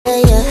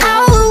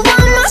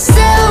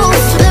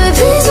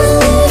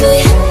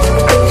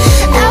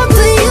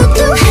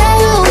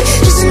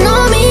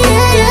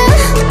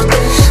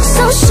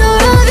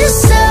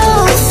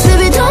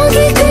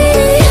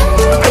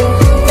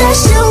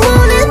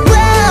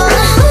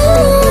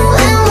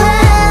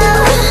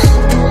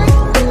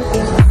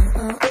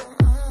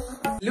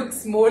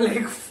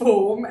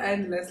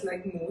just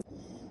like mousse.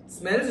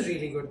 Smells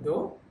really good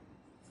though.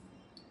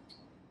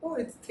 Oh,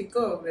 it's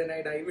thicker when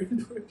I dive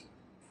into it.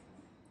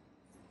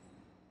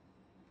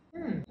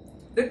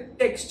 The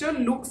texture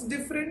looks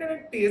different and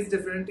it tastes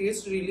different. It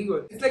tastes really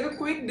good. It's like a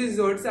quick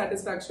dessert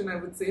satisfaction, I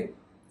would say.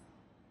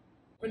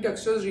 The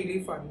texture is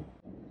really fun.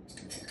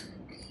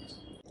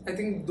 I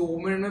think 2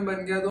 minutes mein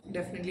ban gaya,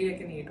 definitely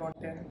like an 8 on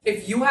 10.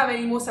 If you have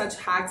any more such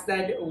hacks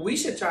that we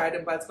should try at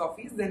Impulse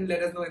Coffees, then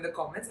let us know in the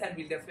comments and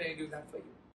we'll definitely do that for you.